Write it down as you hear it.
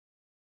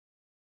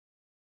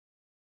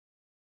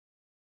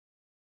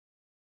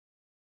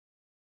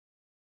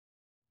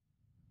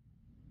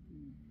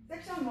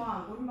섹션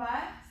 1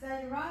 오른발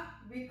사이드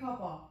락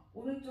리커버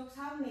오른쪽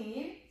 4분의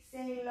 1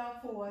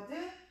 세일러 포워드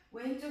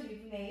왼쪽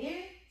 2분의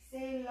 1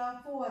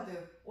 세일러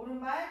포워드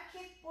오른발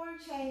킥볼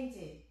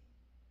체인지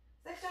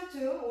섹션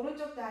 2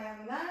 오른쪽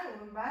다이아고날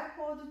오른발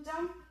포워드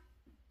점프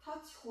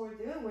터치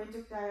홀드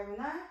왼쪽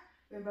다이아고날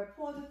왼발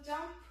포워드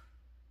점프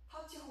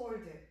터치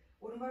홀드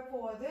오른발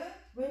포워드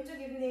왼쪽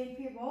 2분의 1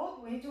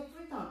 피봇 왼쪽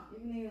풀턴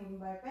 2분의 1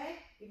 오른발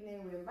백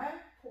 2분의 1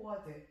 왼발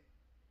포워드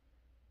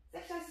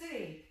섹션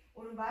 3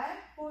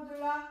 오른발 포워드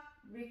락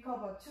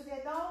리커버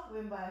투게더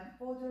왼발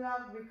포워드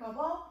락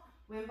리커버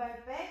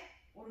왼발 백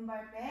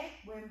오른발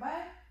백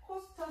왼발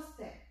코스터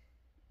스텝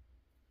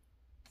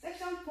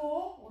섹션 4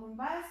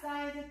 오른발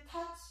사이드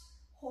터치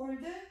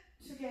홀드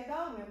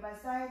투게더 왼발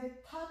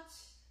사이드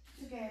터치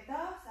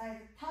투게더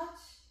사이드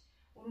터치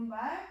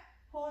오른발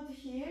포워드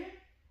힐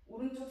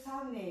오른쪽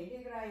 4분의 1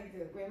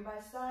 힐그라인드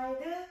왼발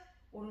사이드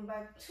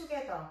오른발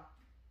투게더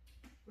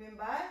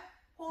왼발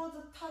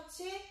포워드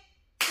터치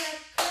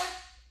체크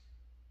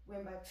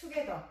왼발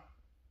투게더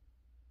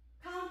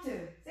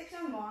카운트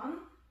섹션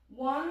 1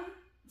 1,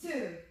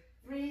 2,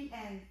 3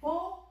 and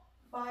 4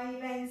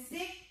 5 and 6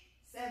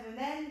 7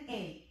 and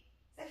 8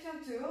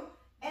 섹션 2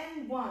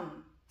 and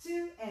 1,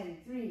 2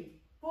 and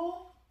 3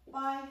 4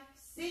 5,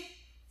 6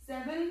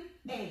 7,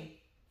 8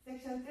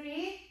 섹션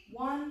 3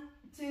 1,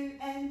 2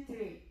 and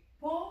 3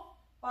 4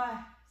 5,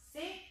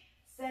 6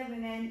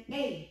 7 and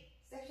 8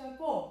 섹션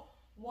 4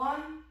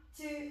 1,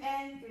 2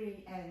 and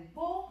 3 and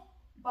 4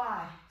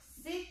 5,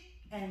 6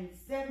 and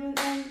 7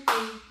 and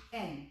 8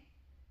 and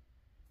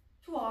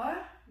 12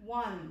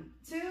 1,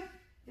 2,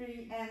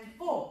 3 and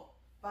 4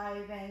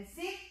 5 and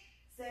 6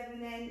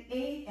 7 and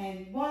 8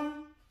 and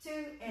 1,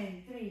 2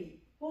 and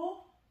 3 4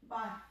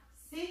 5,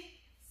 6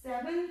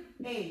 7,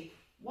 8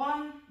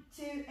 1,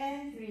 2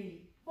 and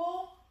 3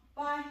 4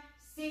 5,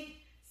 6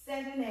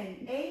 7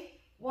 and 8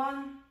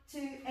 1,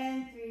 2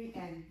 and 3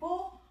 and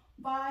 4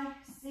 5,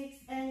 6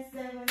 and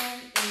 7 and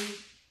 8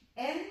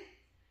 and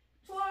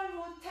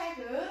 12호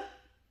태그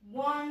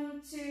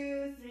 1,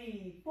 2,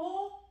 3,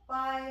 4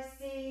 5,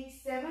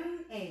 6,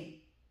 7,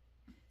 8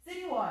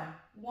 3월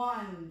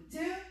 1,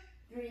 2,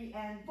 3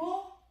 and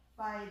 4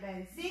 5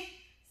 and 6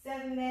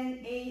 7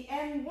 and 8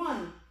 and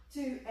 1,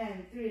 2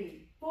 and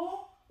 3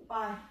 4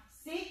 5,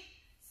 6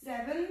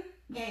 7,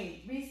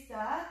 8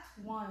 restart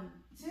 1,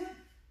 2,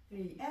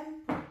 3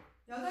 and 4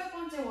 여덟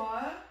번째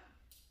월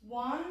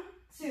 1,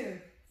 2,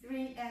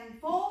 3 and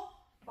 4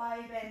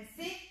 5 and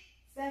 6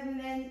 7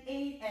 and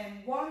 8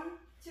 and 1,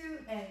 2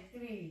 and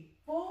 3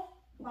 4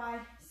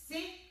 5,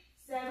 6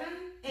 7,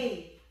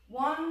 8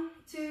 1,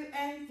 2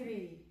 and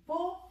 3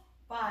 4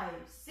 5,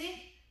 6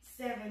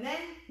 7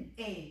 and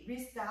 8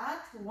 restart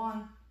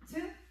 1,